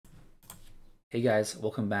Hey guys,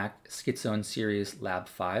 welcome back. SCHIZONE Series Lab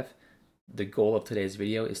 5. The goal of today's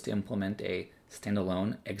video is to implement a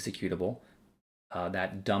standalone executable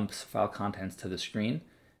that dumps file contents to the screen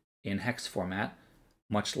in hex format,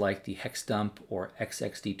 much like the hexdump or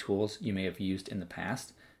x86 tools you may have used in the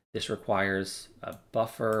past. This requires a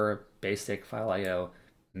buffer, basic file I/O,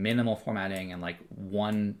 minimal formatting, and like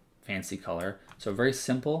one fancy color. So very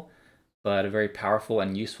simple, but a very powerful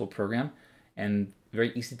and useful program, and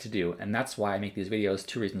very easy to do. And that's why I make these videos.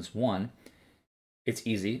 Two reasons. One, it's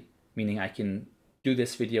easy, meaning I can do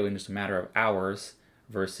this video in just a matter of hours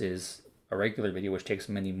versus a regular video, which takes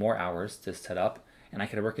many more hours to set up. And I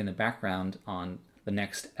can work in the background on the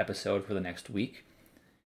next episode for the next week,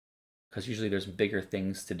 because usually there's bigger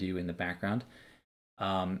things to do in the background.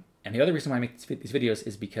 And the other reason why I make these videos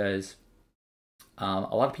is because a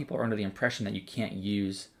lot of people are under the impression that you can't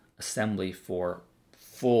use assembly for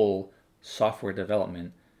full software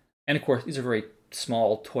development. And of course, these are very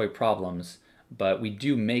small toy problems, but we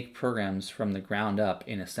do make programs from the ground up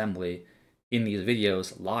in assembly in these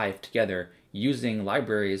videos live together using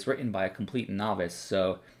libraries written by a complete novice.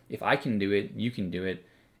 So if I can do it, you can do it.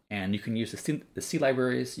 And you can use the C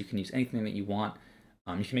libraries, you can use anything that you want.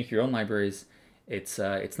 You can make your own libraries. It's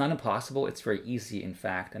not impossible, it's very easy in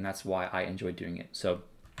fact, and that's why I enjoy doing it. So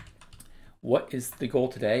what is the goal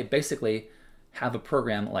today? Basically, have a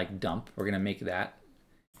program like dump. We're going to make that.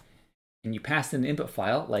 And you pass in an input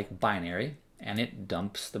file like binary, and it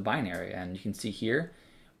dumps the binary. And you can see here,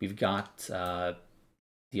 we've got the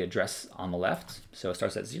address on the left. So it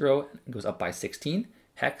starts at 0, and goes up by 16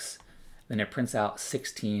 hex. Then it prints out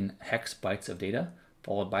 16 hex bytes of data,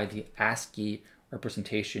 followed by the ASCII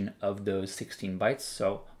representation of those 16 bytes.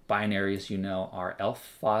 So binaries, you know, are ELF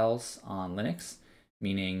files on Linux,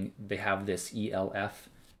 meaning they have this ELF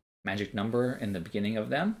magic number in the beginning of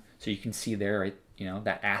them. So you can see there, right, you know,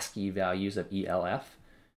 that ASCII values of ELF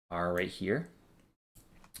are right here.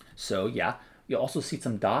 So yeah, you also see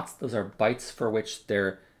some dots. Those are bytes for which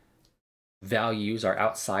their values are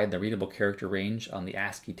outside the readable character range on the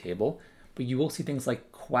ASCII table. But you will see things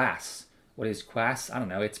like quas. What is quas? I don't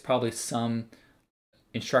know. It's probably some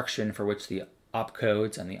instruction for which the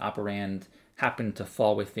opcodes and the operand happen to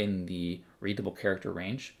fall within the readable character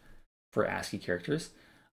range for ASCII characters.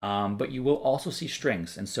 But you will also see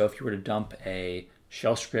strings. And so if you were to dump a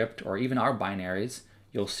shell script or even our binaries,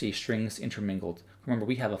 you'll see strings intermingled. Remember,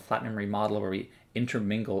 we have a flat memory model where we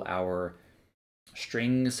intermingle our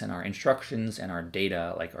strings and our instructions and our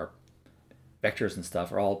data, like our vectors and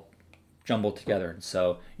stuff, are all jumbled together. And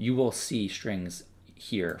so you will see strings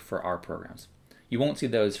here for our programs. You won't see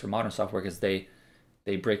those for modern software because they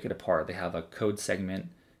break it apart. They have a code segment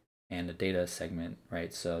and a data segment,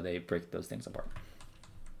 right? So they break those things apart.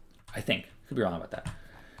 I think. Could be wrong about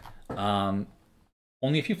that.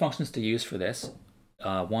 Only a few functions to use for this.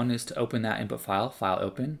 One is to open that input file, file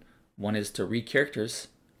open. One is to read characters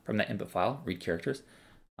from that input file, read characters.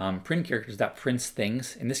 Print characters, that prints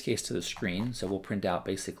things, in this case to the screen. So we'll print out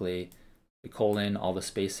basically the colon, all the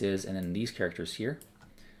spaces, and then these characters here.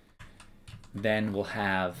 Then we'll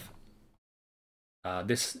have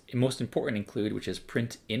this most important include, which is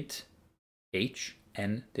print int h,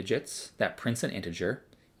 n digits. That prints an integer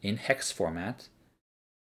in hex format,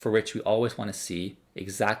 for which we always want to see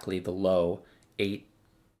exactly the low 8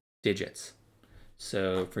 digits.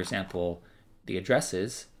 So for example, the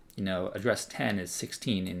addresses, you know, address 10 is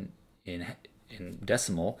 16 in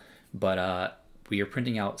decimal, but we are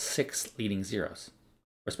printing out 6 leading zeros.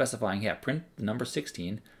 We're specifying, yeah, print the number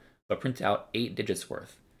 16, but print out 8 digits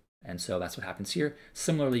worth. And so that's what happens here.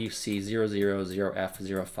 Similarly, you see 00,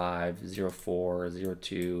 0F, 05, 04,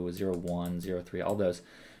 02, 01, 03, all those.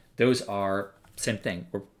 Those are same thing.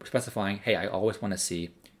 We're specifying, hey, I always want to see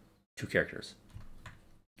 2 characters.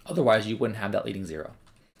 Otherwise, you wouldn't have that leading 0.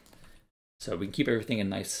 So we can keep everything in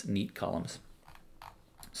nice, neat columns.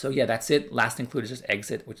 So yeah, that's it. Last include is just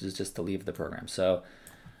exit, which is just to leave the program. So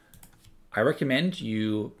I recommend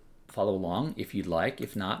you follow along if you'd like.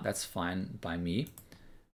 If not, that's fine by me.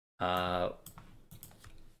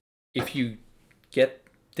 If you get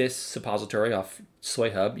this suppository off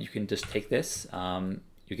SoyHub, you can just take this.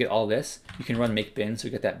 You get all this. You can run make bin, so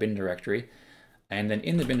you get that bin directory. And then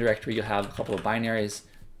in the bin directory, you'll have a couple of binaries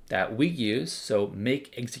that we use. So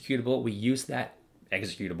make executable, we use that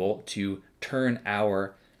executable to turn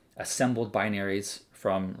our assembled binaries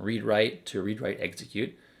from read-write to read-write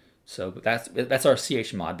execute. So that's our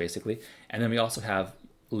ch mod basically. And then we also have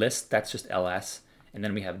list, that's just ls. And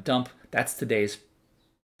then we have dump, that's today's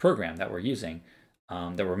program that we're using,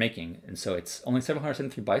 that we're making. And so it's only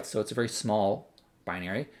 773 bytes, so it's a very small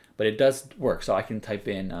binary, but it does work. So I can type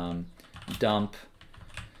in dump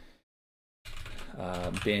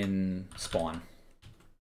bin spawn.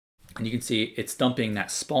 And you can see it's dumping that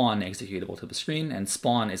spawn executable to the screen, and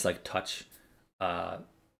spawn is like touch.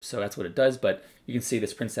 So that's what it does, but you can see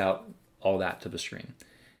this prints out all that to the screen.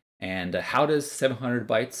 And how does 700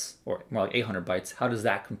 bytes, or more like 800 bytes, how does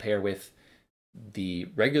that compare with the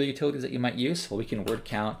regular utilities that you might use? Well, we can word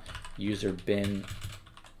count user bin,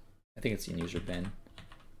 I think it's in user bin,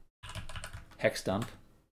 hexdump.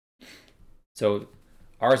 So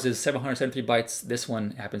ours is 773 bytes. This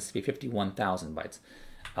one happens to be 51,000 bytes.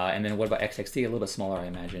 And then what about x86? A little bit smaller, I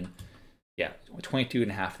imagine. Yeah,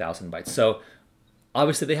 22,500 bytes. So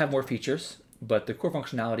obviously they have more features, but the core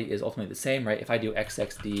functionality is ultimately the same, right? If I do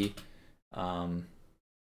xxd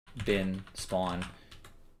bin spawn,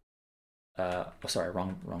 sorry,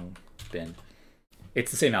 wrong bin.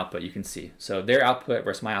 It's the same output, you can see. So their output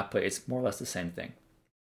versus my output is more or less the same thing.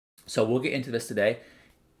 So we'll get into this today.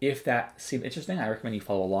 If that seems interesting, I recommend you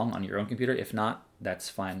follow along on your own computer. If not, that's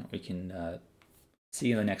fine. We can see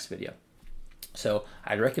you in the next video. So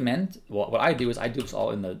I'd recommend, well, what I do is I do this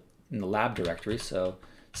all in the lab directory. So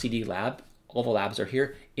cd lab, all the labs are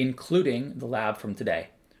here, including the lab from today,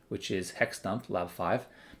 which is hexdump lab-05.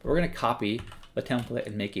 But we're going to copy the template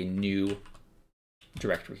and make a new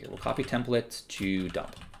directory here. We'll copy template to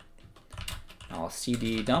dump. I'll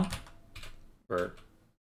cd dump,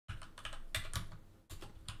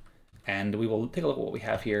 and we will take a look at what we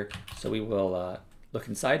have here. So we will look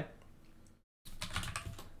inside.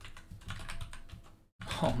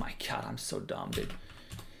 Oh my God, I'm so dumb, dude.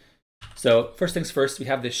 So first things first, we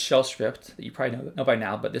have this shell script that you probably know by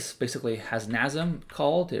now, but this basically has NASM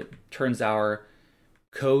called. It turns our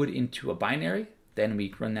code into a binary. Then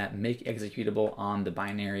we run that make executable on the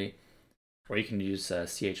binary, or you can use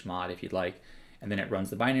chmod if you'd like, and then it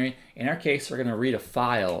runs the binary. In our case, we're going to read a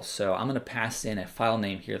file. So I'm going to pass in a file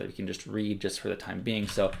name here that we can just read just for the time being.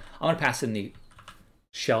 So I'm going to pass in the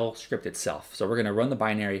shell script itself. So we're going to run the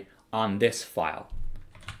binary on this file.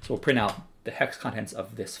 So we'll print out the hex contents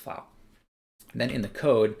of this file. And then in the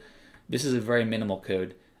code, this is a very minimal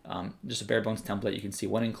code, just a bare bones template. You can see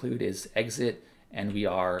one include is exit, and we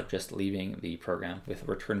are just leaving the program with a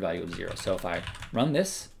return value of 0. So if I run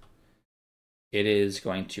this, it is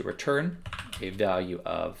going to return a value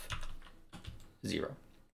of 0.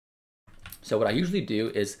 So what I usually do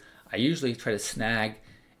is I usually try to snag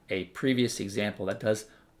a previous example that does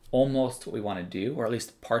almost what we want to do, or at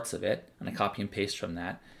least parts of it, and I copy and paste from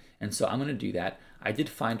that. And so I'm going to do that. I did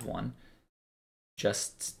find one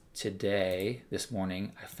just today, this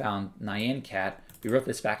morning. I found nyancat. We wrote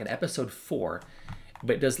this back in episode 4,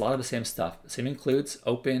 but it does a lot of the same stuff. Same includes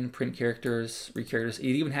open, print characters, read characters. It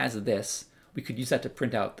even has this. We could use that to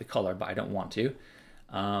print out the color, but I don't want to.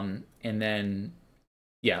 And then,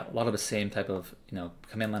 yeah, a lot of the same type of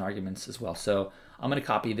command line arguments as well. So I'm going to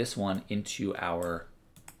copy this one into our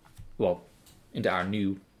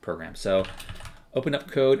new program. So open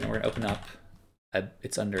up code, and we're going to open up.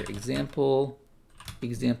 It's under example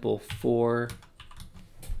 4.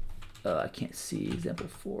 I can't see example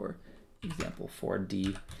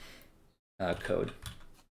 4D code.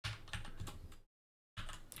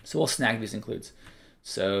 So we'll snag these includes.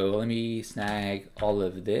 So let me snag all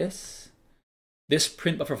of this. This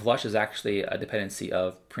print buffer flush is actually a dependency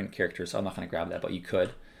of print characters, so I'm not going to grab that, but you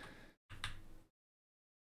could.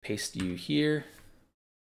 Paste you here.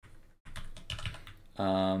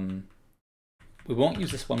 We won't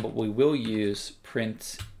use this one, but we will use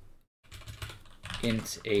print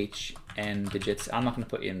int h n digits. I'm not going to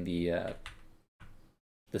put in the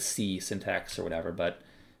C syntax or whatever, but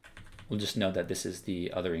we'll just know that this is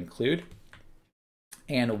the other include.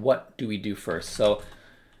 And what do we do first? So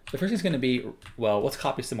the first thing is going to be, well, let's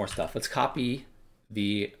copy some more stuff. Let's copy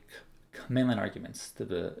the command line arguments to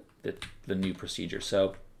the new procedure.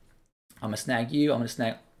 So I'm going to snag you. I'm going to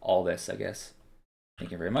snag all this, I guess.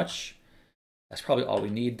 Thank you very much. That's probably all we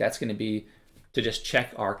need. That's going to be to just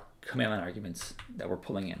check our command line arguments that we're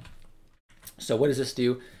pulling in. So what does this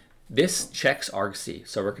do? This checks argc.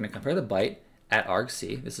 So we're going to compare the byte at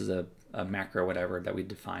argc. This is a macro, whatever, that we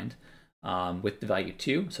defined with the value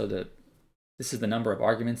 2. So this is the number of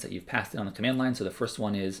arguments that you've passed in on the command line. So the first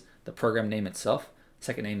one is the program name itself.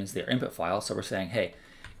 Second name is their input file. So we're saying, hey,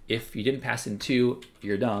 if you didn't pass in 2,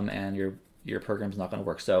 you're dumb and your program's not going to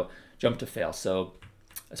work. So jump to fail. So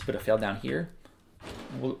let's put a fail down here.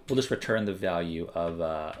 We'll just return the value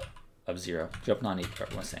of 0. Jump non-equal,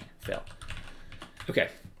 I'm saying fail. Okay.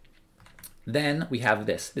 Then we have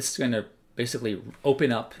this. This is going to basically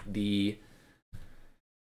open up the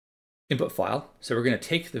input file. So we're going to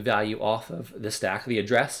take the value off of the stack, the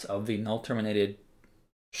address of the null terminated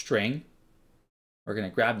string. We're going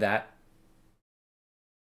to grab that,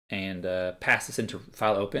 and pass this into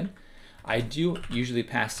file open. I do usually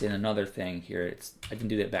pass in another thing here. I didn't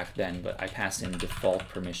do that back then, but I pass in default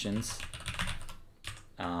permissions.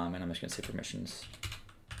 And I'm just going to say permissions.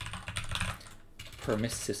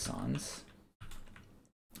 Permissisons.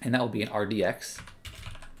 And that will be an RDX.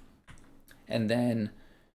 And then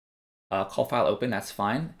call file open, that's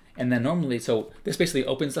fine. And then normally, so this basically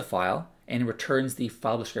opens the file and returns the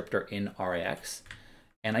file descriptor in RAX.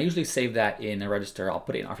 And I usually save that in a register. I'll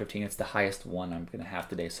put it in R15. It's the highest one I'm going to have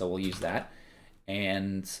today, so we'll use that.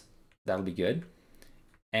 And that'll be good.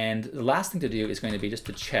 And the last thing to do is going to be just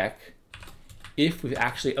to check if we've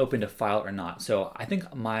actually opened a file or not. So I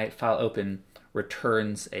think my file open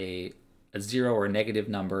returns a 0 or a negative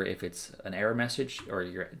number if it's an error message or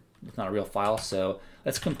it's not a real file. So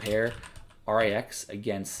let's compare RAX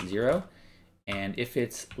against 0. And if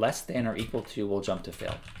it's less than or equal to, we'll jump to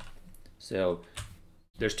fail. So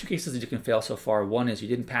there's two cases that you can fail so far. One is you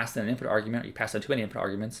didn't pass in an input argument, or you passed in too many input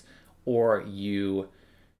arguments, or your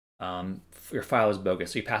file is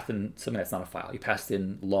bogus. So you passed in something that's not a file. You passed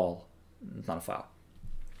in lol, it's not a file.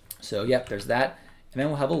 So yep, there's that. And then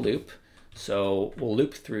we'll have a loop. So we'll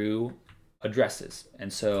loop through addresses.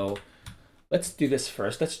 And so let's do this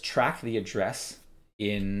first. Let's track the address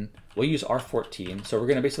we'll use R14. So we're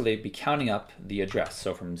going to basically be counting up the address.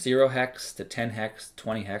 So from 0 hex to 10 hex,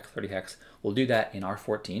 20 hex, 30 hex, we'll do that in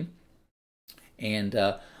R14. And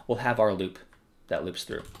we'll have our loop that loops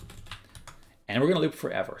through. And we're going to loop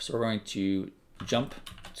forever. So we're going to jump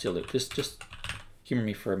to loop. Just humor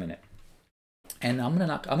me for a minute. And I'm going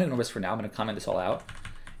to ignore this for now. I'm going to comment this all out.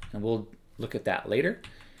 And we'll look at that later.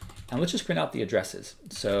 And let's just print out the addresses.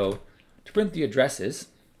 So to print the addresses,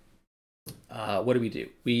 what do?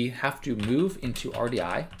 We have to move into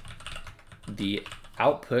RDI the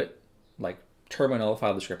output, like terminal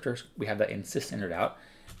file descriptors. We have that in sysentered-out.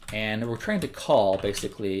 And we're trying to call,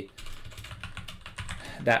 basically,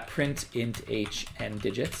 that print int h n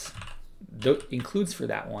digits. Includes for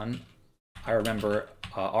that one, I remember,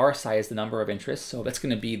 RSI is the number of interest. So that's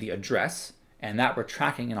going to be the address. And that we're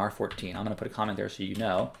tracking in R14. I'm going to put a comment there so you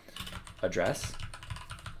know. Address.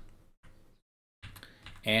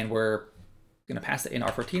 And we're going to pass it in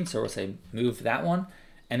R14. So we'll say move that one.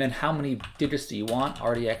 And then how many digits do you want?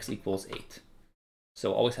 RDX equals 8.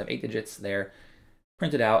 So always have 8 digits there.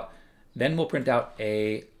 Print it out. Then we'll print out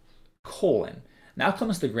a colon. Now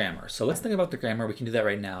comes the grammar. So let's think about the grammar. We can do that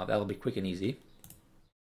right now. That'll be quick and easy.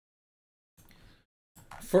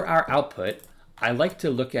 For our output, I like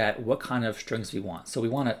to look at what kind of strings we want. So we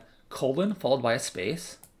want a colon followed by a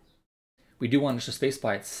space. We do want just a space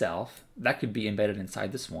by itself. That could be embedded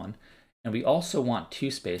inside this one. And we also want 2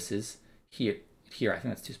 spaces here. I think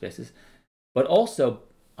that's 2 spaces. But also,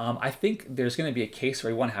 I think there's going to be a case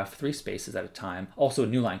where we want to have 3 spaces at a time. Also a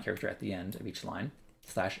new line character at the end of each line,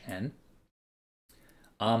 /n.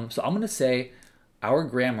 So I'm going to say our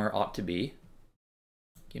grammar ought to be,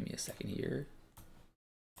 give me a second here.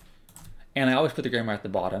 And I always put the grammar at the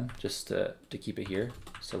bottom just to keep it here.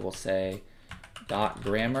 So we'll say dot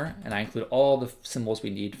grammar, and I include all the symbols we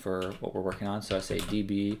need for what we're working on. So I say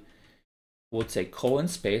db, we'll say colon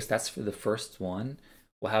space, that's for the first one.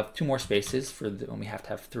 We'll have 2 more spaces for when we have to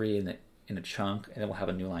have 3 in a chunk, and then we'll have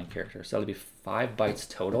a new line character. So that'll be 5 bytes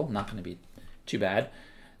total, not going to be too bad.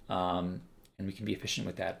 And we can be efficient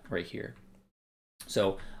with that right here.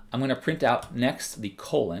 So I'm going to print out next the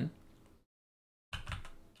colon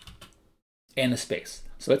and the space.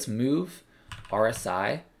 So let's move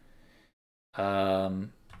RSI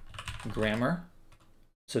grammar.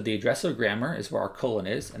 So the address of grammar is where our colon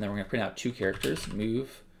is, and then we're going to print out 2 characters.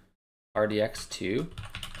 Move RDX2,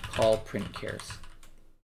 call print chars.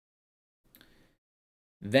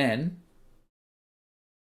 Then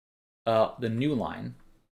the new line,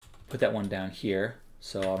 put that one down here.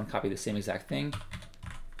 So I'm going to copy the same exact thing.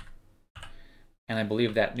 And I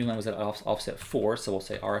believe that new line was at offset 4, so we'll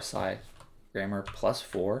say RSI grammar plus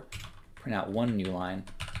 4, print out 1 new line,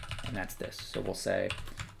 and that's this. So we'll say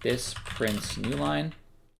this prints new line,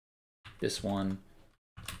 this one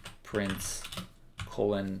prints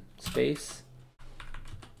colon space,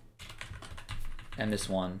 and this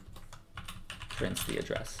one prints the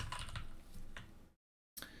address.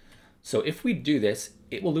 So if we do this,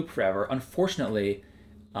 it will loop forever. Unfortunately,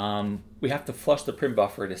 we have to flush the print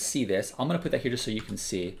buffer to see this. I'm going to put that here just so you can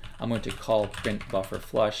see. I'm going to call print buffer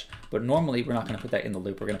flush, but normally we're not going to put that in the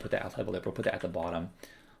loop. We're going to put that outside the loop. We'll put that at the bottom.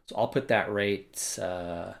 So I'll put that right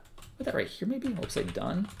here maybe. We'll say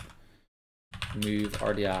done. Move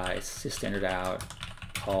RDI systandardout,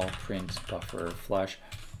 call print buffer flush.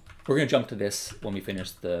 We're going to jump to this when we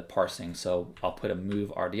finish the parsing. So I'll put a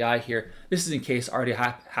move RDI here. This is in case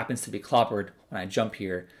RDI happens to be clobbered when I jump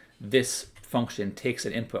here. This function takes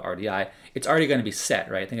an input RDI. It's already going to be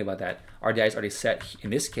set, right? Think about that. RDI is already set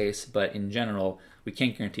in this case, but in general, we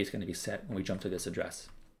can't guarantee it's going to be set when we jump to this address.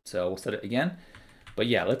 So we'll set it again. But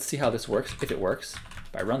yeah, let's see how this works. If it works,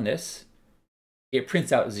 if I run this, it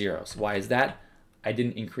prints out zeros. Why is that? I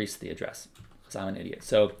didn't increase the address because I'm an idiot.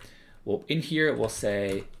 So in here, we'll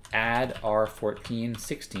say add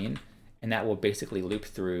R1416, and that will basically loop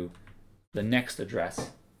through the next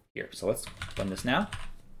address here. So let's run this now.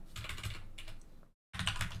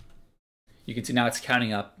 You can see now it's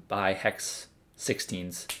counting up by hex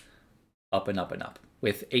 16s, up and up and up,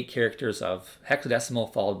 with 8 characters of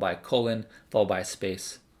hexadecimal, followed by colon, followed by a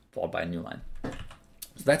space, followed by a new line.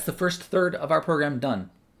 So that's the first third of our program done.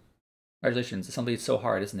 Congratulations, assembly is so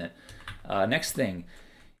hard, isn't it? Next thing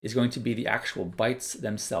is going to be the actual bytes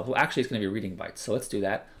themselves. Well, actually, it's going to be reading bytes. So let's do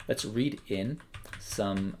that. Let's read in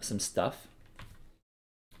some stuff.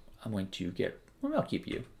 I'm going to well, I'll keep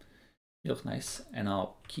you. You look nice, and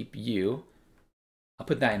I'll keep you. I'll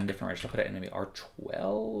put that in a different register. I'll put it in maybe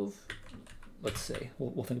R12. Let's see.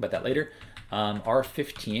 We'll think about that later.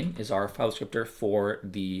 R15 is our file descriptor for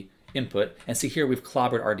the input. And see here, we've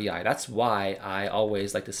clobbered RDI. That's why I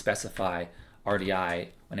always like to specify RDI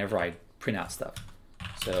whenever I print out stuff.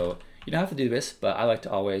 So you don't have to do this, but I like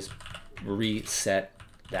to always reset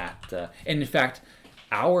that. And in fact,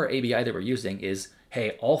 our ABI that we're using is,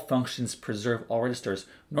 hey, all functions preserve all registers.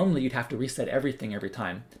 Normally, you'd have to reset everything every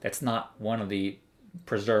time. That's not one of the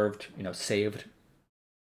preserved, saved,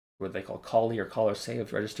 what they call callee or caller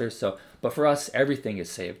saved registers. So, but for us, everything is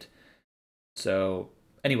saved. So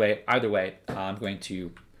anyway, either way, I'm going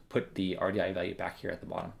to put the RDI value back here at the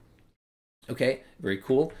bottom. Okay, very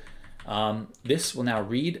cool. This will now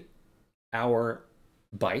read our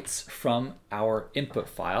bytes from our input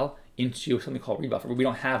file into something called read buffer, but we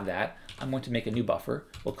don't have that. I'm going to make a new buffer.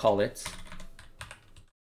 We'll call it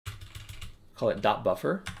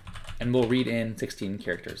 .buffer, and we'll read in 16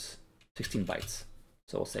 characters, 16 bytes.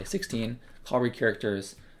 So we'll say 16, call read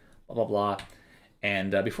characters, blah, blah, blah.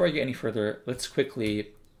 And before I get any further, let's quickly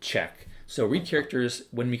check. So read characters,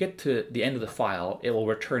 when we get to the end of the file, it will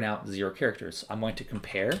return out 0 characters. I'm going to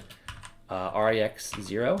compare RIX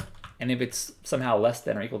 0, and if it's somehow less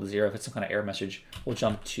than or equal to 0, if it's some kind of error message, we'll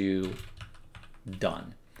jump to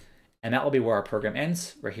done. And that will be where our program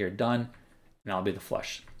ends, right here, done, and that'll be the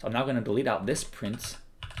flush. So I'm now going to delete out this print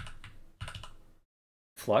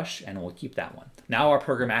flush, and we'll keep that one. Now our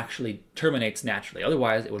program actually terminates naturally.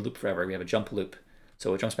 Otherwise, it would loop forever. We have a jump loop,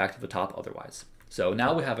 so it jumps back to the top otherwise. So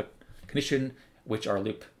now we have a condition which our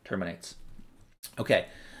loop terminates. Okay,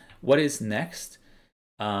 what is next?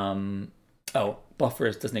 Oh,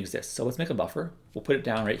 buffers doesn't exist. So let's make a buffer. We'll put it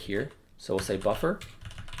down right here. So we'll say buffer.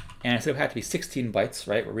 And instead of having to be 16 bytes,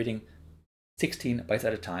 right? We're reading 16 bytes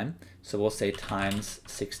at a time. So we'll say times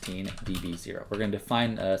 16 db0. We're going to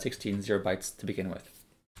define 16 0 bytes to begin with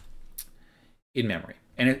in memory.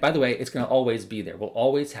 And by the way, it's going to always be there. We'll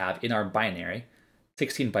always have in our binary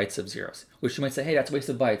 16 bytes of zeros, which you might say, hey, that's a waste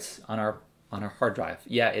of bytes on our hard drive.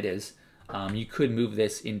 Yeah, it is. You could move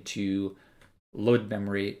this into loaded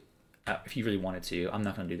memory if you really wanted to. I'm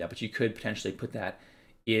not going to do that, but you could potentially put that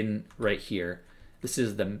in right here. This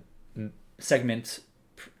is the segment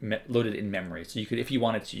loaded in memory. So you could, if you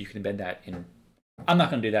wanted to, you can embed that in. I'm not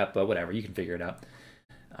going to do that, but whatever, you can figure it out.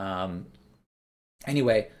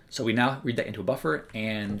 Anyway, so we now read that into a buffer,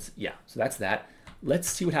 and yeah, so that's that. Let's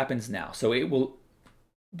see what happens now. So it will,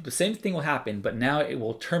 the same thing will happen, but now it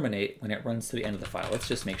will terminate when it runs to the end of the file. Let's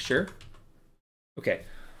just make sure. Okay,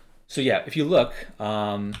 so yeah, if you look,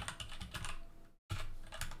 oh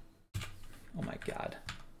my God.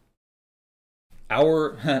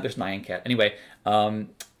 There's my cat. Anyway,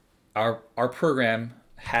 our program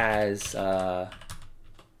has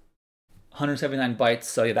 179 bytes,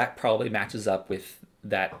 so yeah, that probably matches up with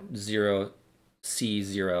that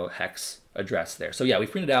 0C0 hex address there. So yeah, we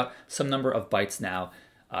printed out some number of bytes now.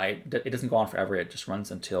 It doesn't go on forever, it just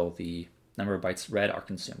runs until the number of bytes read are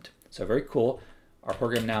consumed. So very cool. Our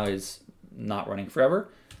program now is not running forever.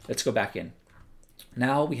 Let's go back in.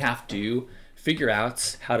 Now we have to figure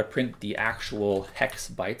out how to print the actual hex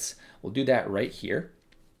bytes. We'll do that right here.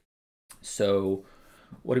 So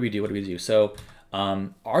what do we do? So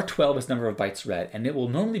R12 is number of bytes read, and it will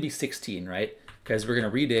normally be 16, right? Because we're going to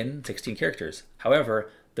read in 16 characters. However,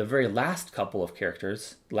 the very last couple of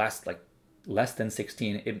characters, less than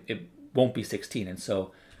 16, it won't be 16. And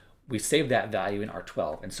so we save that value in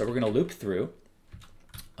R12. And so we're going to loop through,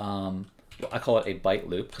 I call it a byte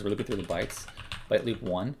loop because we're looping through the bytes, byte loop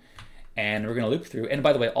 1. And we're going to loop through. And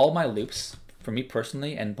by the way, all my loops, for me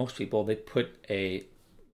personally, and most people, they put a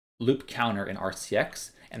loop counter in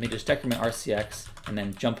RCX, and they just decrement RCX and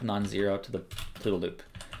then jump non-zero to the loop.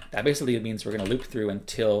 That basically means we're going to loop through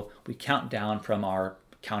until we count down from our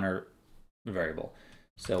counter variable.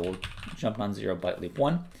 So we'll jump non-zero byte loop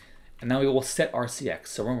 1, and then we will set RCX.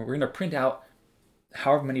 So we're going to print out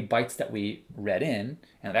however many bytes that we read in,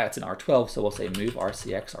 and that's in R12, so we'll say move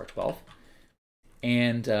RCX R12.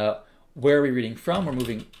 And where are we reading from?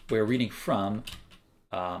 We're reading from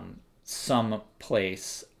some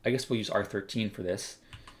place. I guess we'll use R13 for this.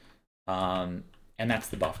 And that's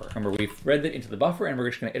the buffer. Remember, we've read it into the buffer, and we're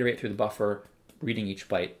just going to iterate through the buffer, reading each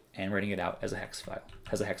byte and writing it out as a hex file,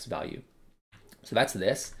 as a hex value. So that's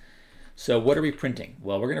this. So what are we printing?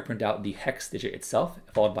 Well, we're going to print out the hex digit itself,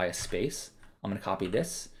 followed by a space. I'm going to copy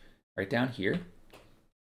this right down here,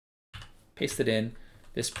 paste it in.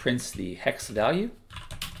 This prints the hex value,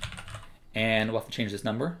 and we'll have to change this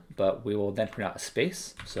number, but we will then print out a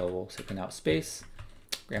space. So we'll say print out space,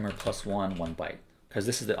 grammar +1, 1 byte, because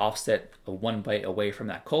this is the offset of 1 byte away from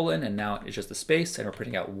that colon, and now it's just a space, and we're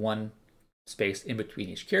printing out 1 space in between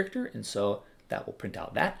each character, and so that will print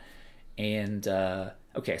out that. And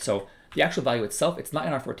okay, so the actual value itself, it's not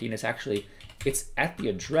in R14, it's at the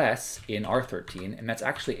address in R13, and that's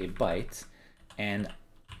actually a byte. And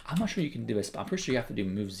I'm not sure you can do this, but I'm pretty sure you have to do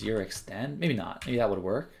move 0 extend. Maybe not. Maybe that would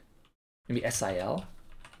work. Maybe SIL.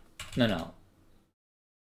 No,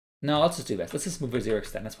 let's just do this. Let's just move 0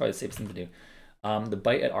 extend. That's probably the safest thing to do. The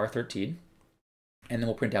byte at R13, and then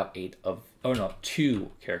we'll print out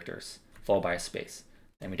 2 characters, followed by a space.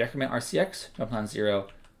 Then we decrement RCX, jump on 0,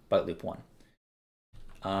 byte loop 1.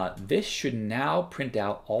 This should now print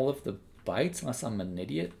out all of the bytes, unless I'm an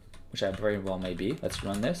idiot, which I very well may be. Let's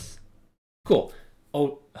run this. Cool.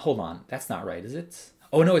 Oh, hold on. That's not right, is it?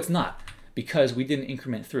 Oh, no, it's not, because we didn't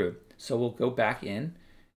increment through. So we'll go back in,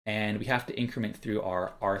 and we have to increment through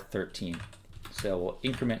our R13. So we'll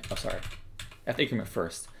increment, I have to increment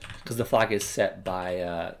first, because the flag is set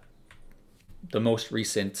by the most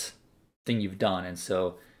recent thing you've done. And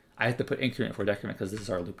so I have to put increment for decrement because this is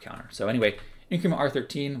our loop counter. So anyway, increment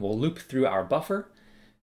R13, we'll loop through our buffer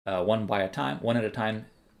one at a time,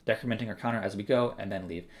 decrementing our counter as we go, and then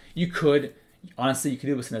leave. You could, honestly, you could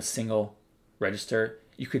do this in a single register.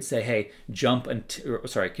 You could say, hey,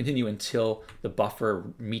 continue until the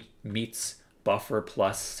buffer meets buffer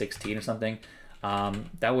plus 16 or something.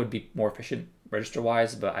 That would be more efficient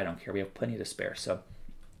register-wise, but I don't care. We have plenty to spare. So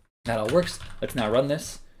that all works. Let's now run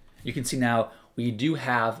this. You can see now we do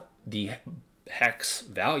have the hex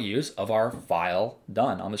values of our file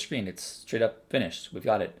done on the screen. It's straight up finished. We've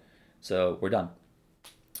got it. So we're done.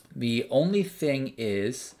 The only thing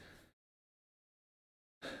is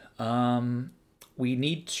we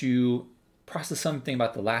need to process something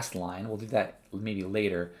about the last line. We'll do that maybe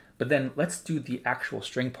later. But then let's do the actual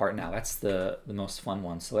string part now. That's the most fun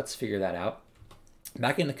one. So let's figure that out.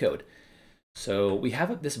 Back in the code. So we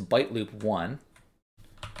have this byte loop 1.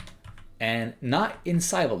 And not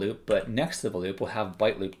inside of a loop, but next to the loop, we'll have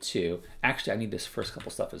byte loop 2. Actually, I need this first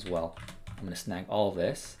couple stuff as well. I'm going to snag all of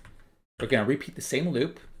this. We're going to repeat the same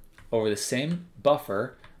loop over the same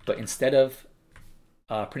buffer, but instead of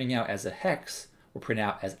printing out as a hex, we'll print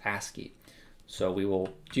out as ASCII. So we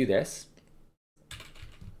will do this.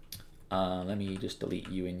 Let me just delete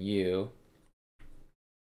U and U.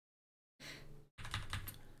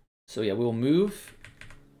 So yeah, we'll move.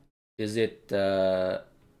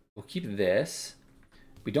 We'll keep this.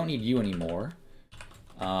 We don't need U anymore.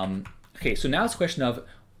 Okay, so now it's a question of,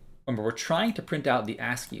 remember, we're trying to print out the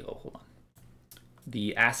ASCII,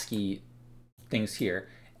 the ASCII things here.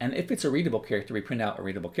 And if it's a readable character, we print out a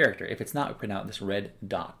readable character. If it's not, we print out this red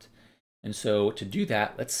dot. And so to do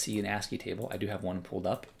that, let's see an ASCII table. I do have one pulled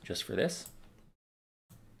up just for this.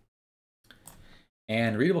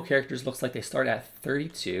 And readable characters looks like they start at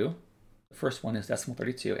 32. The first one is decimal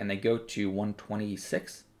 32, and they go to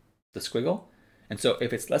 126, the squiggle. And so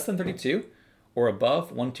if it's less than 32 or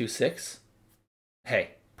above 126,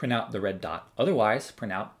 hey, print out the red dot. Otherwise,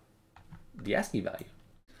 print out the ASCII value.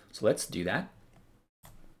 So let's do that.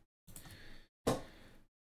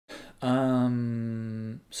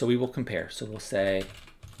 So we will compare. So we'll say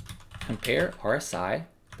compare RSI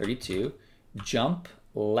 32, jump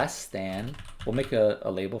less than, we'll make a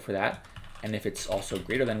label for that. And if it's also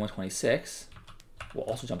greater than 126, we'll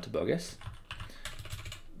also jump to bogus.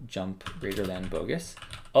 Jump greater than bogus.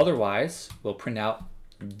 Otherwise, we'll print out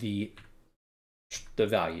the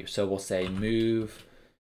value. So we'll say move,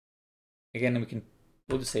 again,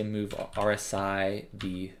 we'll just say move RSI,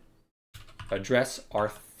 the address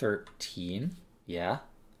R13, yeah.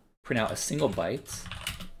 Print out a single byte,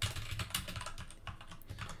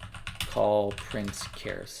 call print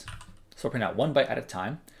chars. So we'll print out 1 byte at a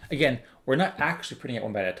time. Again, we're not actually printing out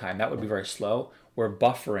 1 byte at a time. That would be very slow. We're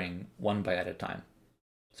buffering 1 byte at a time.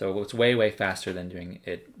 So it's way, way faster than doing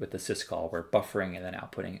it with the syscall. We're buffering and then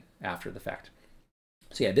outputting after the fact.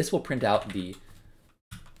 So yeah, this will print out the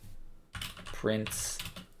prints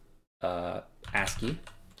ASCII.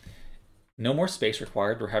 No more space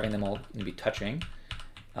required. We're having them all be touching.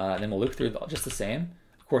 Then we'll loop through just the same.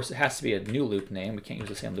 Of course, it has to be a new loop name. We can't use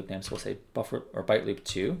the same loop name, so we'll say buffer or byte loop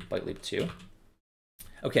 2, byte loop 2.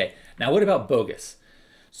 Okay, now what about bogus?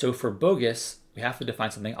 So for bogus, we have to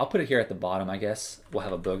define something. I'll put it here at the bottom, I guess. We'll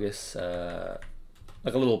have a bogus,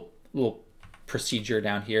 like a little procedure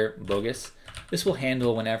down here, bogus. This will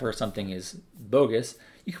handle whenever something is bogus.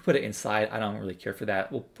 You can put it inside. I don't really care for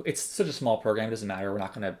that. It's such a small program, it doesn't matter. We're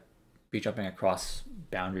not going to be jumping across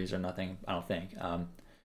boundaries or nothing, I don't think.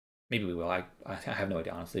 Maybe we will. I have no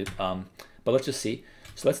idea, honestly. But let's just see.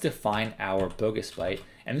 So let's define our bogus byte.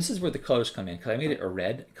 And this is where the colors come in, because I made it a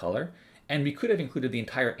red color. And we could have included the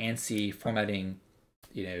entire ANSI formatting,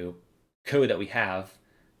 code that we have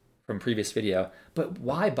from previous video. But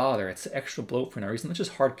why bother? It's extra bloat for no reason. Let's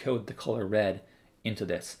just hard code the color red into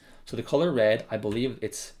this. So the color red, I believe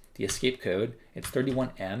it's the escape code. It's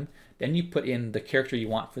 31M. Then you put in the character you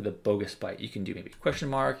want for the bogus byte. You can do maybe question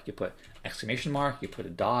mark, you can put exclamation mark, you put a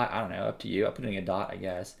dot, I don't know, up to you. I'm putting a dot, I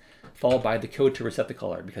guess, followed by the code to reset the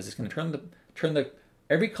color, because it's going to turn the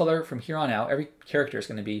every color from here on out, every character is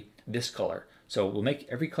going to be this color. So we'll make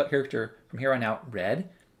every character from here on out red,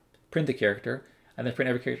 print the character, and then print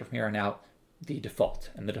every character from here on out the default.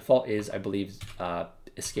 And the default is, I believe,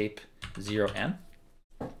 escape 0M.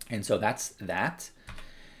 And so that's that.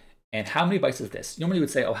 And how many bytes is this? Normally you would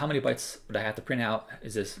say, oh, how many bytes would I have to print out?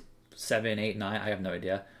 Is this 7, 8, 9? I have no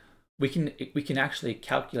idea. We can actually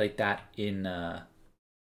calculate that in the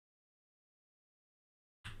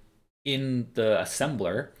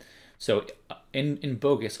assembler. So in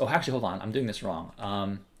bogus, oh, actually, hold on, I'm doing this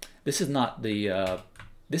wrong. This is not the,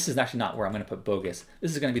 this is actually not where I'm going to put bogus.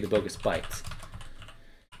 This is going to be the bogus byte.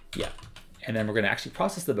 Yeah, and then we're going to actually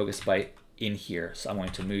process the bogus byte in here. So I'm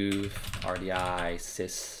going to move RDI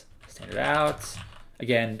sys standard out.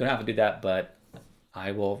 Again, don't have to do that, but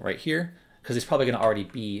I will right here, because it's probably going to already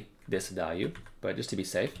be this value, but just to be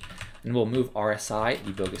safe. And we'll move RSI,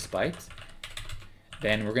 the bogus byte.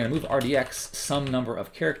 Then we're going to move RDX some number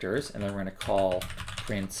of characters, and then we're going to call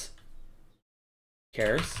print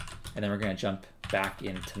chars, and then we're going to jump back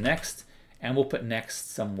into next, and we'll put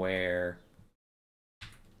next somewhere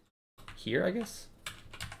here, I guess.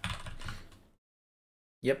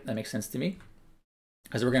 Yep, that makes sense to me.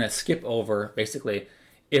 Because we're going to skip over, basically,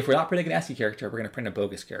 if we're not printing an ASCII character, we're going to print a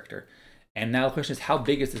bogus character. And now the question is, how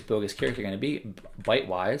big is this bogus character going to be,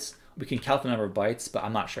 byte-wise? We can count the number of bytes, but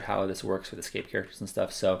I'm not sure how this works with escape characters and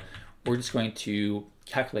stuff. So we're just going to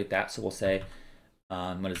calculate that. So we'll say,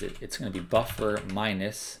 what is it? It's going to be buffer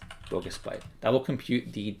minus bogus byte. That will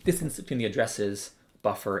compute the distance between the addresses,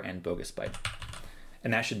 buffer, and bogus byte.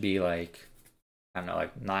 And that should be like, I don't know,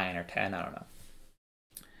 like 9 or 10, I don't know.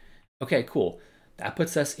 Okay, cool. That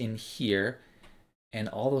puts us in here, and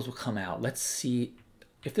all those will come out. Let's see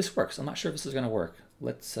if this works. I'm not sure if this is going to work.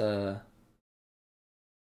 Let's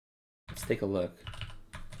take a look.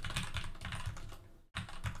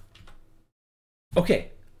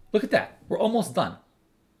 Okay, look at that. We're almost done.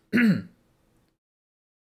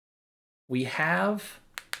 We have,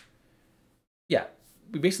 yeah,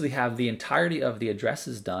 we basically have the entirety of the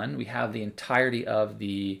addresses done. We have the entirety of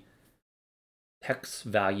the hex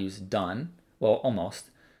values done. Well,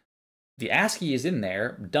 almost. The ASCII is in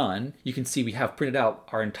there, done. You can see we have printed out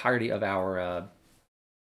our entirety of our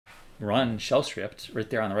run shell script right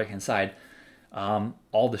there on the right-hand side.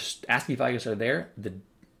 All the ASCII values are there.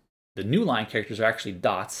 The new line characters are actually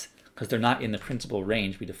dots because they're not in the printable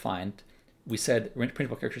range we defined. We said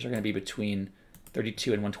printable characters are going to be between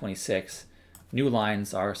 32 and 126. New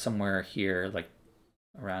lines are somewhere here, like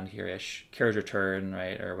around here-ish. Carriage return,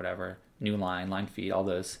 right, or whatever. New line, line feed, all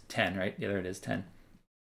those 10, right? Yeah, there it is, 10.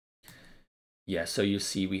 Yeah, so you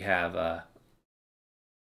see we have,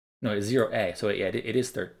 no, it's 0A. So yeah, it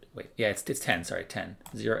is wait, yeah, it's 10, sorry, 10.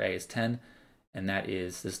 0A is 10, and that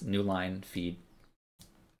is this new line feed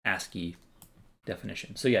ASCII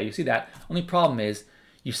definition. So yeah, you see that. Only problem is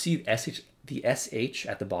you see the SH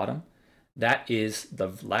at the bottom. That is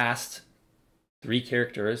the last 3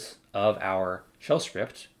 characters of our shell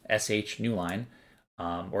script, SH new line,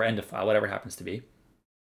 or end of file, whatever it happens to be.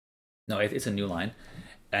 No, it's a new line.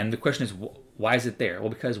 And the question is, why is it there? Well,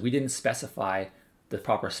 because we didn't specify the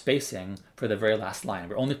proper spacing for the very last line.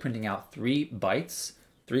 We're only printing out 3 bytes,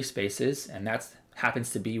 3 spaces, and that happens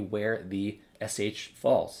to be where the SH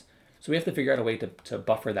falls. So we have to figure out a way to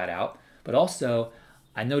buffer that out. But also,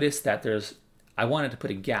 I noticed that I wanted to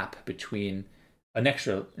put a gap between, an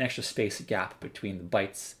extra space gap between the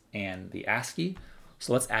bytes and the ASCII.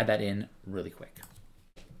 So let's add that in really quick.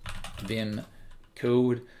 Vim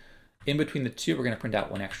code. In between the two, we're going to print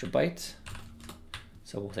out 1 extra byte.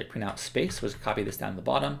 So we'll say print out space. We'll just copy this down to the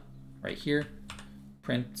bottom right here.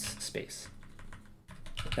 Print space.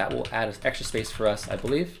 That will add an extra space for us, I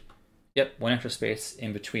believe. Yep, 1 extra space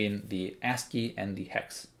in between the ASCII and the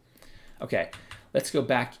hex. Okay, let's go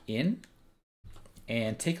back in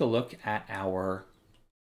and take a look at our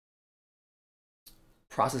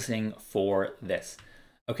processing for this.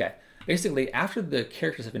 Okay, basically after the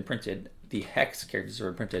characters have been printed, the hex characters have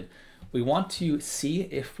been printed, we want to see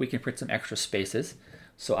if we can print some extra spaces.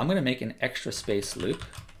 So I'm going to make an extra space loop,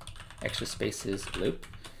 extra spaces loop,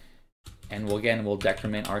 and we'll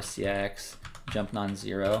decrement RCX, jump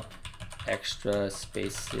non-zero, extra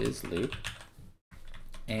spaces loop,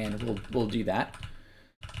 and we'll do that.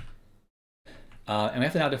 And we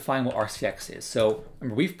have to now define what RCX is. So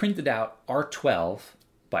remember, we've printed out R12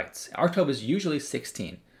 bytes. R12 is usually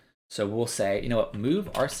 16. So we'll say, you know what,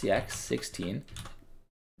 move RCX 16,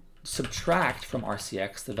 subtract from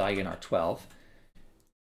RCX the value in R12,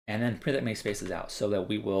 and then print that many spaces out so that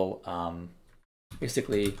we will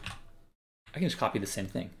basically, I can just copy the same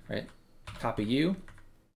thing, right? Copy U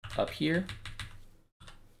up here.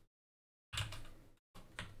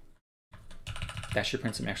 That should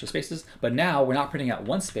print some extra spaces. But now we're not printing out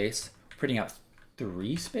 1 space, we're printing out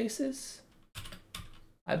 3 spaces,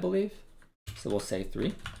 I believe. So we'll say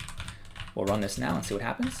 3. We'll run this now and see what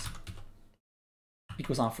happens. It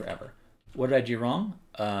goes on forever. What did I do wrong?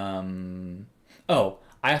 Oh,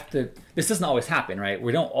 I have to, this doesn't always happen, right?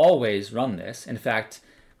 We don't always run this. In fact,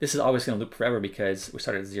 this is always going to loop forever because we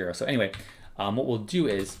started at 0. So anyway, what we'll do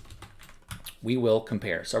is we will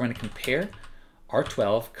compare. So I'm going to compare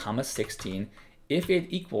R12 comma 16 if it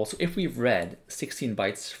equals, so if we've read 16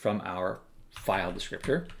 bytes from our file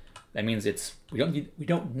descriptor, that means we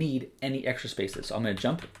don't need any extra spaces. So I'm going to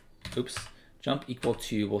jump equal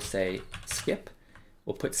to, we'll say skip.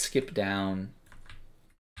 We'll put skip down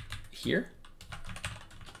here.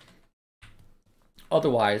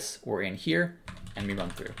 Otherwise, we're in here and we run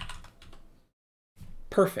through.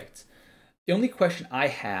 Perfect. The only question I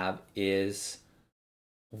have is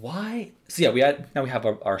why? So yeah, now we have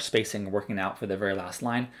our spacing working out for the very last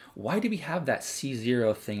line. Why do we have that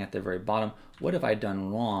C0 thing at the very bottom? What have I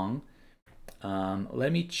done wrong?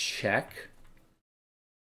 Let me check.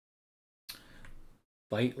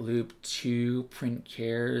 Byte loop 2, print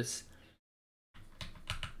chars,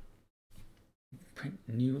 print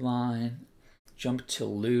new line, jump to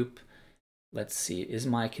loop. Let's see, is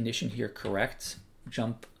my condition here correct?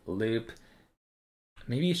 Jump loop.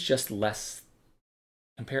 Maybe it's just less.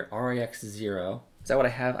 Compare RAX 0. Is that what I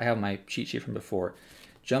have? I have my cheat sheet from before.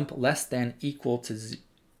 Jump less than equal to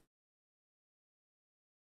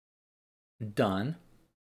done.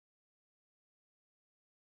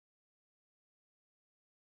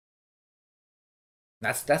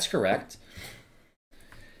 That's correct.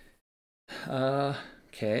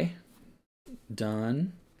 Okay.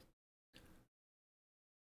 Done.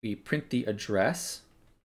 We print the address.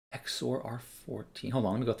 XOR R14. Hold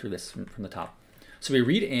on, let me go through this from the top. So we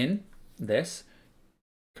read in this,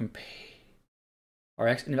 compare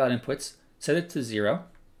RX invalid inputs, set it to 0.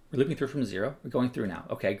 We're looping through from 0. We're going through now.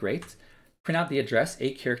 Okay, great. Print out the address,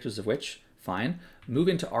 8 characters of which, fine. Move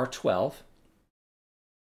into R12,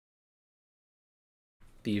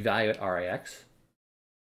 the value at RAX.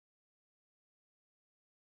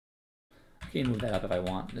 I can move that up if I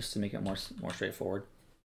want, just to make it more straightforward.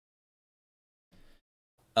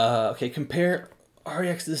 Okay, compare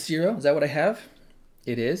RAX to 0. Is that what I have?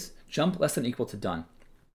 It is. Jump less than equal to done.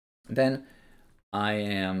 Then I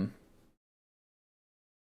am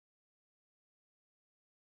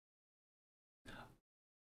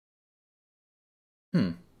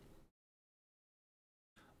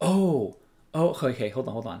Oh, okay, hold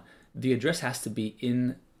on. The address has to be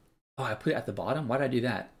in, oh, I put it at the bottom? Why did I do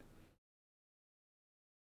that?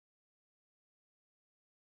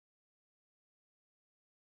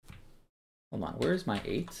 Hold on, where's my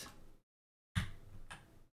 8?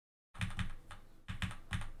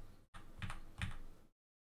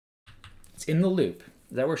 It's in the loop.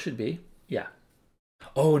 Is that where it should be? Yeah.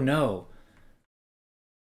 Oh no.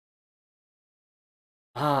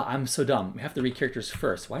 Ah, I'm so dumb. We have to read characters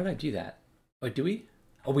first. Why did I do that? Oh, do we?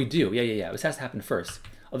 Oh, we do. Yeah. This has to happen first.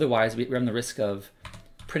 Otherwise, we run the risk of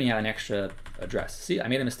printing out an extra address. See, I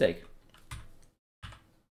made a mistake.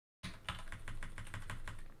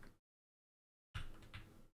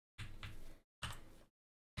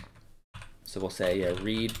 So we'll say, yeah,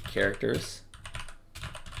 read characters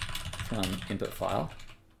from input file.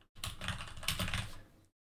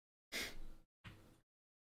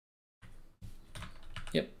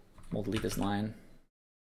 Yep, we'll delete this line.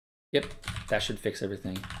 Yep, that should fix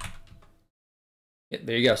everything. Yep,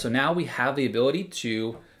 there you go. So now we have the ability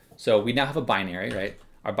to, so we now have a binary, right?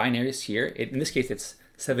 Our binary is here. In this case, it's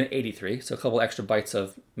 783, so a couple extra bytes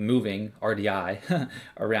of moving RDI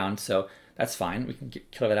around, so that's fine. We can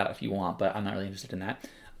kill that out if you want, but I'm not really interested in that.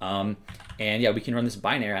 And yeah, we can run this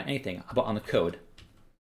binary on anything. How about on the code?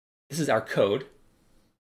 This is our code.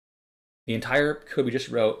 The entire code we just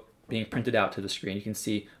wrote being printed out to the screen. You can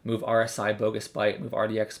see move RSI bogus byte, move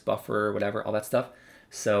RDX buffer, whatever, all that stuff.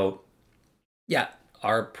 So yeah,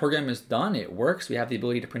 our program is done. It works. We have the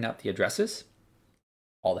ability to print out the addresses,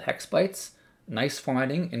 all the hex bytes, nice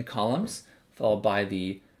formatting in columns, followed by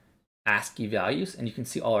the ASCII values. And you can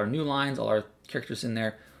see all our new lines, all our characters in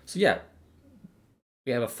there. So yeah,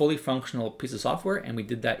 we have a fully functional piece of software, and we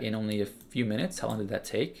did that in only a few minutes. How long did that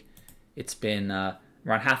take? It's been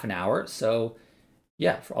around half an hour. So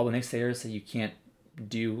yeah, for all the naysayers that you can't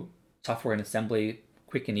do software and assembly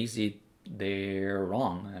quick and easy, they're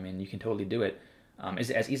wrong. I mean, you can totally do it. Is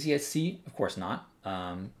it as easy as C? Of course not,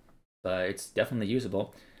 but it's definitely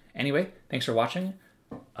usable. Anyway, thanks for watching.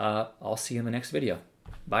 I'll see you in the next video.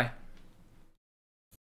 Bye.